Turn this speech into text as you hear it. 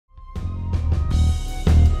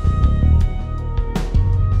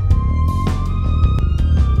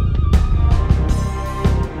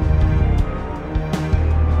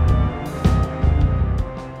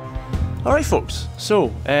folks, so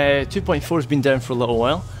 2.4 has been down for a little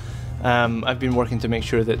while. I've been working to make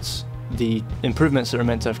sure that the improvements that are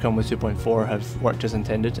meant to have come with 2.4 have worked as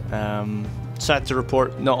intended. Sad to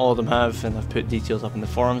report, not all of them have, and I've put details up in the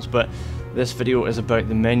forums, but this video is about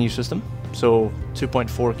the menu system. So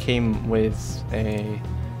 2.4 came with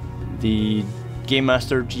the Game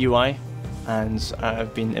Master GUI, and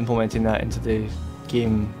I've been implementing that into the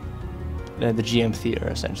game, the GM Theater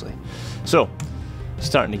essentially. So,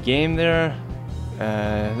 starting the game there,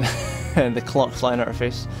 the clock flying at our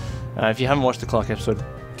face. If you haven't watched the clock episode,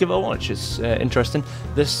 give it a watch, it's interesting.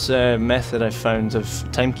 This method I've found of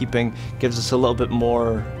timekeeping gives us a little bit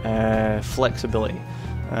more flexibility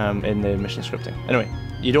in the mission scripting. Anyway,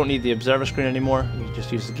 you don't need the observer screen anymore, you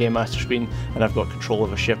just use the Game Master screen, and I've got control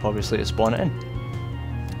of a ship obviously to spawn it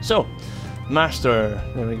in. So, Master,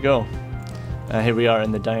 there we go. Here we are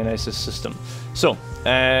in the Dionysus system. So,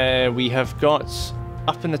 we have got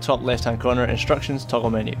up in the top left hand corner instructions, toggle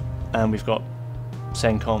menu, and we've got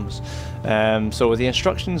send comms. So with the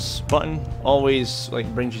instructions button, always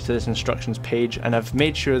brings you to this instructions page, and I've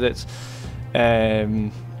made sure that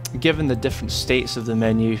given the different states of the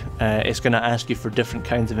menu, it's going to ask you for different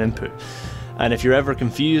kinds of input. And if you're ever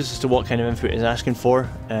confused as to what kind of input it's asking for,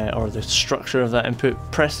 or the structure of that input,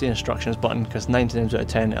 press the instructions button, because 9 times out of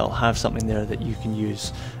 10 it'll have something there that you can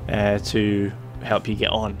use to help you get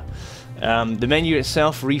on. The menu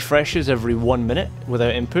itself refreshes every 1 minute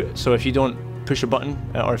without input, so if you don't push a button,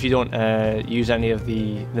 or if you don't use any of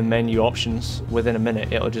the menu options within a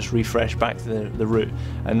minute, it'll just refresh back to the root,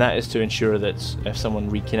 and that is to ensure that if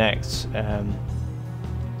someone reconnects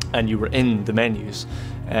and you were in the menus,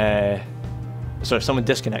 so if someone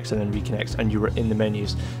disconnects and then reconnects and you were in the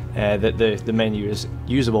menus, that the menu is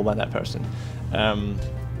usable by that person.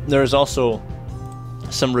 There is also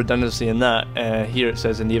some redundancy in that. Here it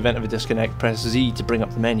says in the event of a disconnect, press Z to bring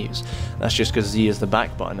up the menus. That's just because Z is the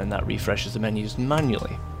back button and that refreshes the menus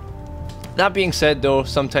manually. That being said though,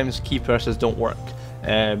 sometimes key presses don't work.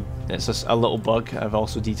 It's just a little bug I've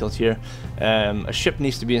also detailed here. A ship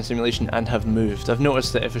needs to be in simulation and have moved. I've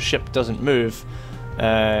noticed that if a ship doesn't move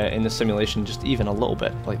in the simulation just even a little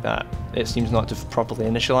bit like that, it seems not to properly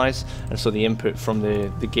initialize, and so the input from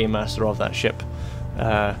the Game Master of that ship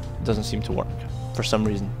doesn't seem to work for some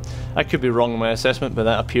reason. I could be wrong in my assessment, but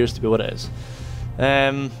that appears to be what it is.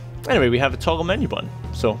 Anyway, we have a toggle menu button.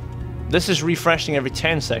 So this is refreshing every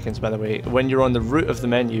 10 seconds, by the way. When you're on the root of the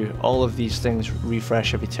menu, all of these things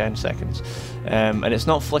refresh every 10 seconds. And it's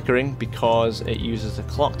not flickering because it uses the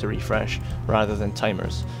clock to refresh rather than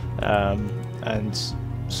timers. And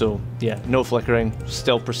so, yeah, no flickering,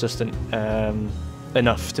 still persistent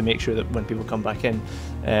enough to make sure that when people come back in,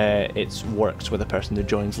 it works with a person who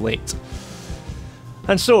joins late.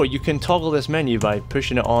 And so you can toggle this menu by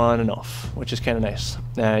pushing it on and off, which is kind of nice.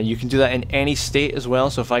 You can do that in any state as well.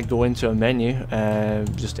 So if I go into a menu,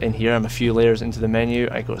 just in here, I'm a few layers into the menu,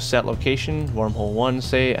 I go to set location, wormhole 1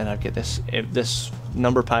 say, and I get this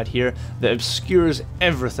number pad here that obscures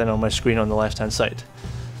everything on my screen on the left hand side.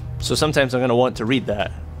 So sometimes I'm going to want to read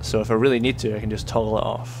that. So if I really need to, I can just toggle it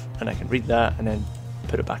off, and I can read that and then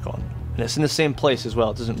put it back on. And it's in the same place as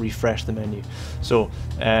well, it doesn't refresh the menu. So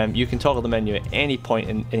you can toggle the menu at any point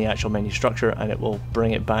in the actual menu structure and it will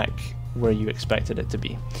bring it back where you expected it to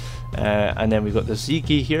be. And then we've got the Z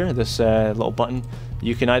key here, this little button.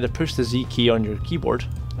 You can either push the Z key on your keyboard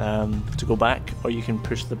to go back, or you can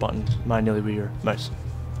push the button manually with your mouse.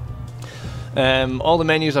 All the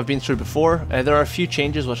menus I've been through before. There are a few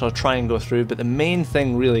changes which I'll try and go through, but the main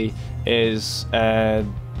thing really is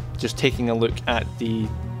just taking a look at the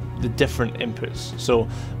different inputs. So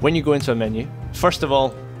when you go into a menu, first of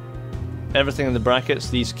all, everything in the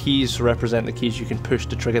brackets, these keys represent the keys you can push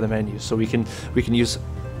to trigger the menu. So we can use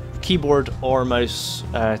keyboard or mouse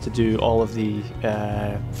to do all of the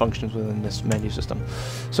functions within this menu system.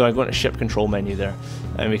 So I go into ship control menu there,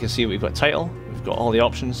 and we can see we've got title, we've got all the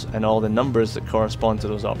options and all the numbers that correspond to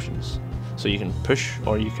those options. So you can push,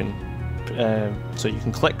 or you can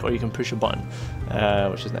click, or you can push a button,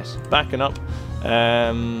 which is nice. Backing up,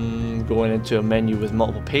 going into a menu with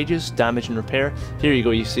multiple pages, damage and repair. Here you go,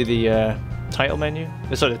 you see the title menu.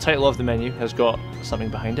 Sorry, the title of the menu has got something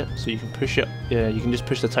behind it, so you can push it. You can just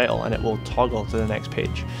push the title and it will toggle to the next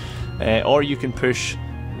page, or you can push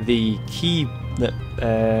the key that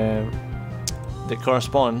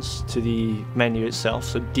corresponds to the menu itself.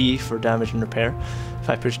 So D for damage and repair. If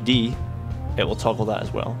I push D, it will toggle that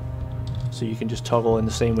as well. So you can just toggle in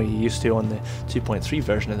the same way you used to on the 2.3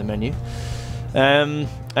 version of the menu.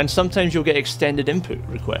 And sometimes you'll get extended input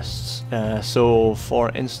requests. So for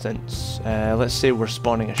instance, let's say we're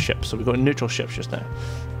spawning a ship. So we've got neutral ships just now.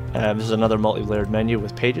 This is another multi-layered menu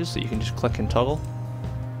with pages that you can just click and toggle.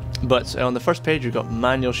 But on the first page you've got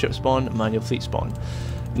manual ship spawn, manual fleet spawn.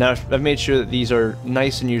 Now I've made sure that these are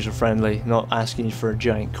nice and user friendly, not asking you for a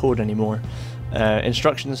giant code anymore.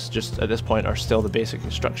 Instructions just at this point are still the basic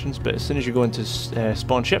instructions, but as soon as you go into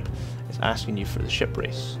spawn ship, it's asking you for the ship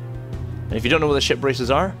race. And if you don't know what the ship races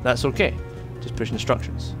are, that's okay. Just push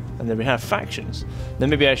instructions. And then we have factions. Then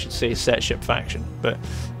maybe I should say set ship faction, but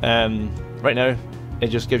right now it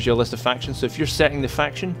just gives you a list of factions. So if you're setting the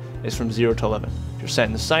faction, it's from 0 to 11. If you're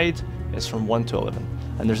setting the side, it's from 1 to 11.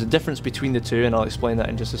 And there's a difference between the two, and I'll explain that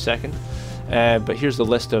in just a second. But here's the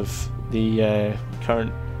list of the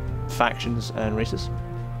current factions and races.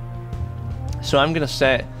 So I'm going to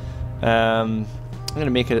set, I'm going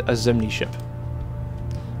to make a Zimni ship.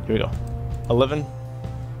 Here we go. 11,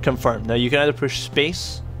 confirm. Now you can either push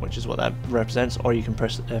space, which is what that represents, or you can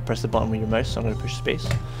press the button with your mouse. So I'm going to push space.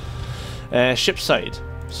 Ship side.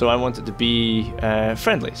 So I want it to be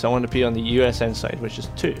friendly. So I want it to be on the USN side, which is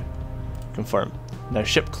 2. Confirm. Now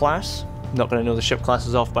ship class. Not going to know the ship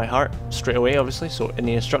classes off by heart straight away, obviously. So in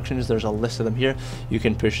the instructions, there's a list of them here. You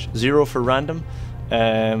can push 0 for random,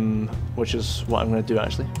 which is what I'm going to do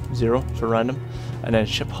actually. 0 for random. And then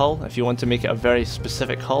ship hull. If you want to make it a very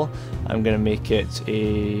specific hull, I'm going to make it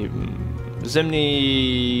a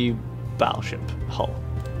Zimni battleship hull.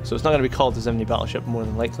 So it's not going to be called the Zimni battleship, more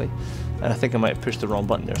than likely. And I think I might have pushed the wrong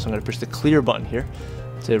button there, so I'm going to push the clear button here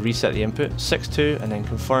to reset the input. 6.2 and then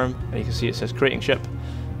confirm. And you can see it says creating ship.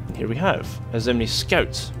 And here we have a Zimni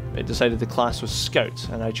Scout. It decided the class was Scout,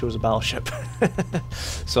 and I chose a battleship.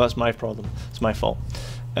 So that's my problem. It's my fault.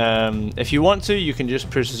 If you want to, you can just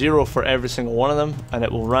push 0 for every single one of them, and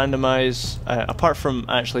it will randomize, apart from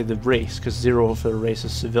actually the race, because 0 for the race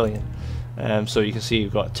is civilian. So you can see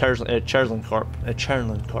you've got Cherlin Corp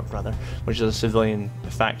rather, which is a civilian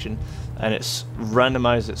faction, and it's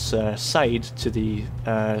randomized its side to the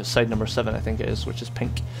side number 7, I think it is, which is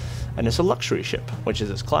pink, and it's a luxury ship, which is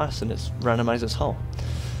its class, and it's randomized its hull.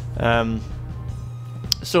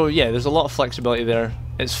 So yeah, there's a lot of flexibility there.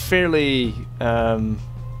 It's fairly,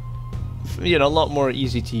 you know, a lot more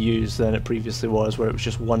easy to use than it previously was, where it was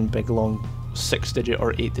just one big long 6-digit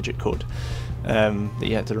or 8-digit code that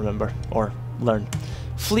you had to remember or learn.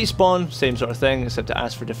 Fleet spawn, same sort of thing, except to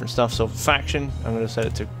ask for different stuff. So faction, I'm going to set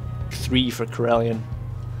it to 3 for Corellian.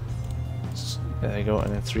 There you go,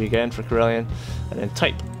 and then 3 again for Corellian. And then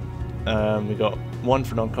type, we got 1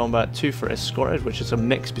 for non-combat, 2 for escorted, which is a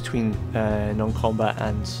mix between non-combat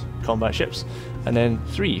and combat ships, and then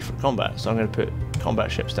 3 for combat. So I'm going to put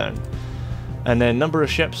combat ships down. And then number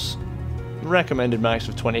of ships, recommended max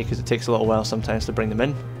of 20, because it takes a little while sometimes to bring them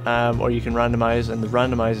in. Or you can randomize, and the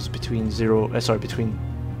randomize is between between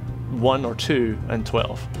 1 or 2 and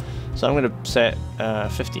 12. So I'm going to set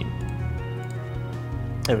 15.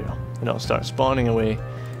 There we go, and it'll start spawning away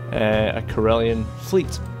a Corellian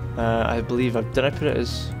fleet. I believe did I put it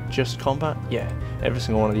as just combat? Yeah, every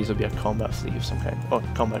single one of these will be a combat fleet of some kind, or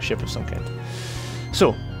combat ship of some kind.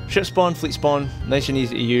 So ship spawn, fleet spawn, nice and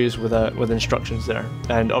easy to use with instructions there.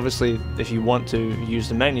 And obviously, if you want to use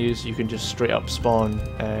the menus, you can just straight up spawn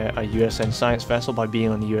a USN science vessel by being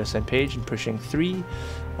on the USN page and pushing 3,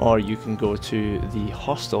 or you can go to the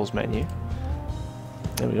hostels menu.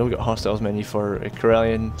 There we go, we got hostels menu for a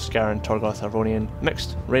Corellian, Scaran, Torgoth, Arvonian,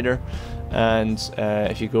 mixed raider. And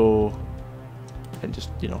if you go and just,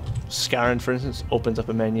 you know, Scaran for instance, opens up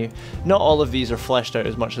a menu. Not all of these are fleshed out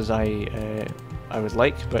as much as I would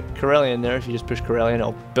like, but Corellian there, if you just push Corellian,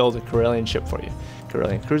 it'll build a Corellian ship for you.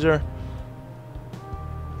 Corellian cruiser,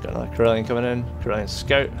 got another Corellian coming in, Corellian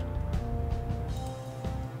scout,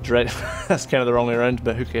 dread, that's kind of the wrong way around,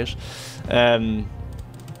 but who cares. And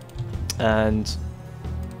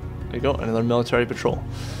there you go, another military patrol.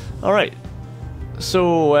 Alright,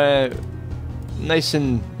 so nice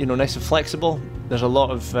and flexible. There's a lot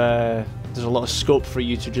of scope for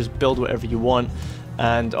you to just build whatever you want.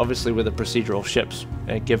 And obviously with the procedural ships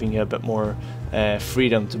giving you a bit more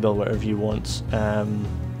freedom to build whatever you want,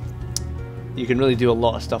 you can really do a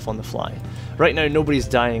lot of stuff on the fly. Right now nobody's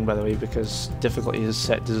dying, by the way, because difficulty is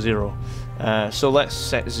set to 0. So let's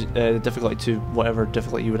set the difficulty to whatever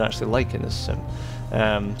difficulty you would actually like in this sim.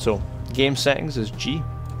 So game settings is G,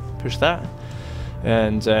 push that,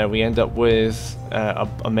 and we end up with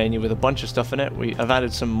a menu with a bunch of stuff in it. I've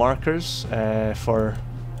added some markers for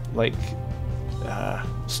like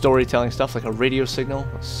storytelling stuff, like a radio signal.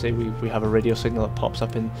 Let's say we have a radio signal that pops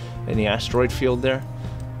up in the asteroid field there,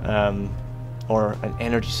 or an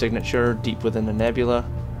energy signature deep within a nebula,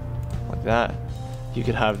 like that. You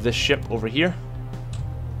could have this ship over here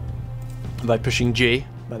by pushing J,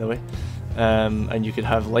 by the way, and you could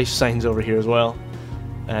have life signs over here as well.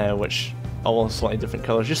 which all slightly different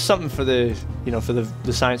colours. Just something for the, you know, for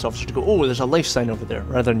the science officer to go, oh, there's a life sign over there,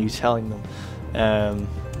 rather than you telling them.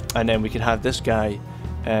 And then we could have this guy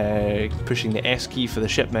pushing the S key for the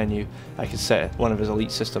ship menu. I could set one of his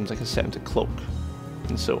elite systems. I could set him to cloak,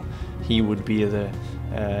 and so he would be the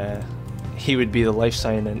life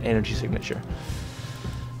sign and energy signature.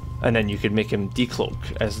 And then you could make him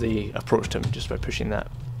decloak as they approached him just by pushing that.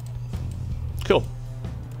 Cool.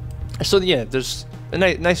 So yeah, there's a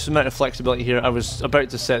nice amount of flexibility here. I was about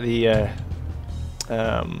to set the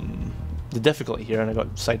difficulty here, and I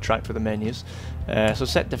got sidetracked with the menus. So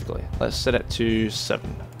set difficulty. Let's set it to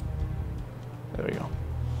 7. There we go.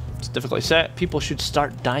 It's difficulty set. People should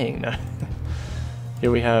start dying now.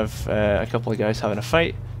 Here we have a couple of guys having a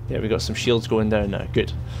fight. Yeah, we got some shields going down now.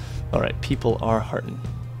 Good. Alright, people are hurting.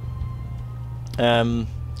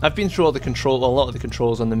 I've been through a lot of the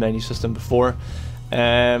controls on the menu system before.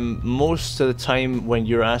 Most of the time when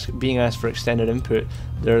you're being asked for extended input,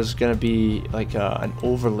 there's going to be like an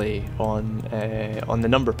overlay on the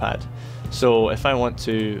number pad. So if I want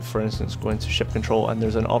to, for instance, go into ship control, and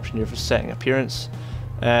there's an option here for setting appearance.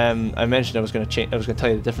 I mentioned I was going to tell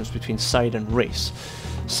you the difference between side and race.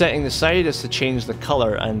 Setting the side is to change the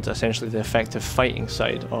color and essentially the effective fighting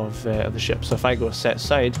side of the ship. So if I go set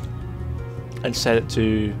side and set it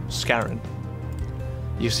to Scarran,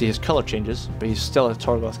 you see his color changes, but he's still a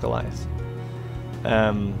Torgoth Goliath.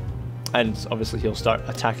 And obviously he'll start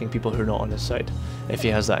attacking people who are not on his side if he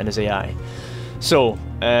has that in his AI. So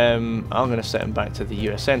I'm going to set him back to the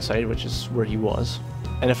USN side, which is where he was.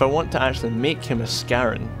 And if I want to actually make him a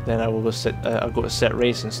Scarran, then I will go I'll go to set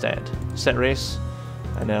race instead. Set race,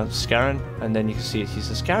 and now Scarran, and then you can see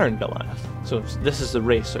he's a Scarran Goliath. So this is the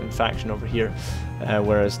race and faction over here,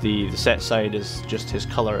 whereas the set side is just his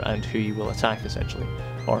color and who he will attack essentially,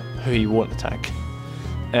 or who he won't attack.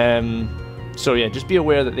 So yeah, just be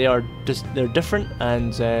aware that they're different,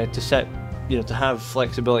 and to set, you know, to have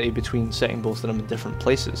flexibility between setting both of them in different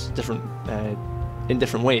places, in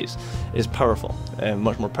different ways, is powerful,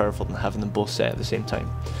 much more powerful than having them both set at the same time.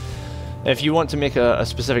 If you want to make a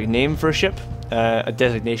specific name for a ship, a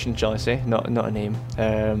designation, shall I say, not a name,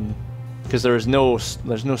 because there's no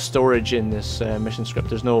storage in this mission script.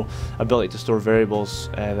 There's no ability to store variables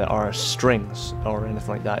that are strings or anything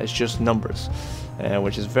like that. It's just numbers,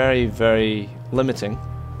 which is very, very limiting.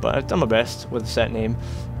 But I've done my best with the set name.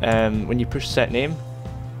 When you push set name,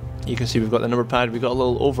 you can see we've got the number pad. We've got a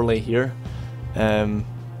little overlay here. The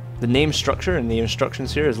name structure in the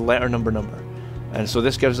instructions here is letter number. And so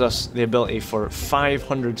this gives us the ability for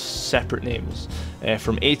 500 separate names,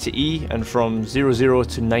 from A to E and from 00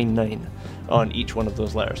 to 99 on each one of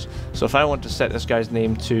those letters. So if I want to set this guy's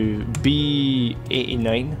name to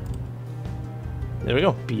B89, there we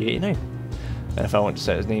go, B89. And if I want to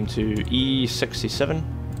set his name to E67,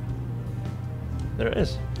 there it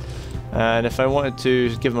is. And if I wanted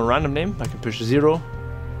to give him a random name, I can push 0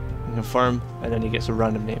 and confirm, and then he gets a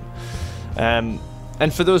random name.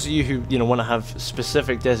 And for those of you who want to have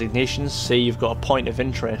specific designations, say you've got a point of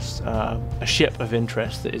interest, a ship of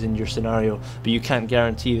interest that is in your scenario, but you can't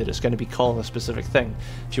guarantee that it's going to be called a specific thing.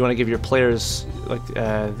 If you want to give your players like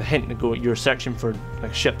the hint to go, you're searching for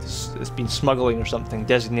like a ship that's been smuggling or something,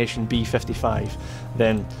 designation B55,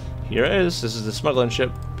 then here it is. This is the smuggling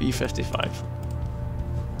ship B55.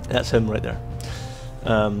 That's him right there.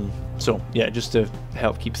 So yeah, just to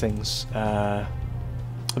help keep things a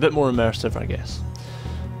bit more immersive, I guess.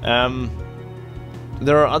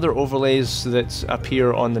 There are other overlays that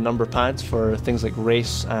appear on the number pads for things like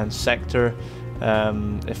race and sector.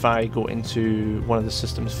 If I go into one of the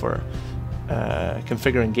systems for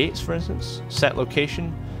configuring gates, for instance, set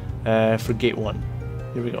location for gate 1.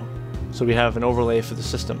 Here we go. So we have an overlay for the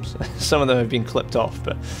systems. Some of them have been clipped off,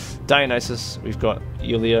 but Dionysus, we've got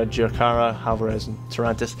Eulia, Jirkara, Halvarez, and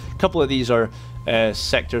Tarantis. A couple of these are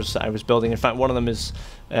sectors that I was building. In fact, one of them is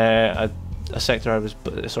a system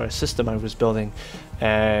I was building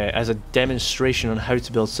as a demonstration on how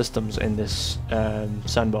to build systems in this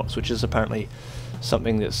sandbox, which is apparently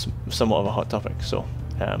something that's somewhat of a hot topic. So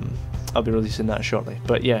I'll be releasing that shortly.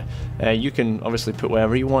 But yeah, you can obviously put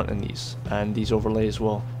whatever you want in these, and these overlays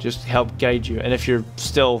will just help guide you. And if you're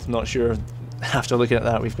still not sure after looking at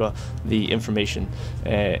that, we've got the information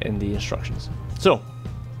in the instructions. So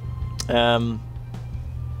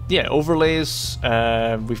yeah, overlays,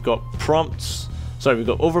 we've got prompts, sorry, we've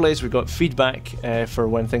got overlays, we've got feedback for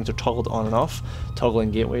when things are toggled on and off,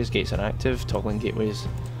 toggling gateways, gates inactive, toggling gateways,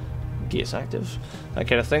 gates active, that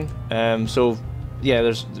kind of thing. So yeah,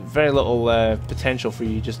 there's very little potential for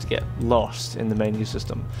you just to get lost in the menu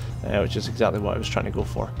system, which is exactly what I was trying to go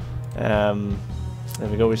for. There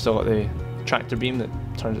we go, we still got the tractor beam that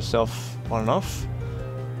turns itself on and off,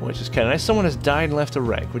 which is kind of nice. Someone has died and left a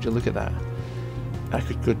wreck. Would you look at that?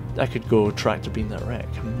 I could go tractor beam that wreck.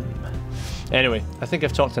 Anyway, I think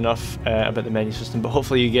I've talked enough about the menu system, but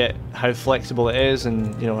hopefully you get how flexible it is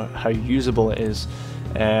and how usable it is.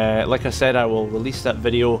 Like I said, I will release that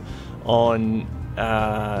video on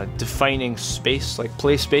defining space, like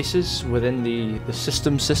play spaces within the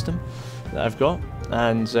system that I've got,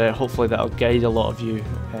 and hopefully that'll guide a lot of you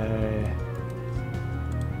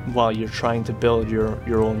while you're trying to build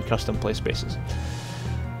your own custom play spaces.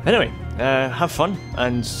 Anyway, have fun,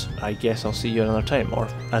 and I guess I'll see you another time, or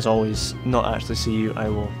as always, not actually see you. I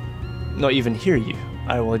will not even hear you.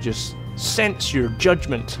 I will just sense your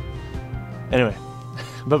judgment. Anyway,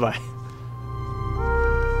 bye bye.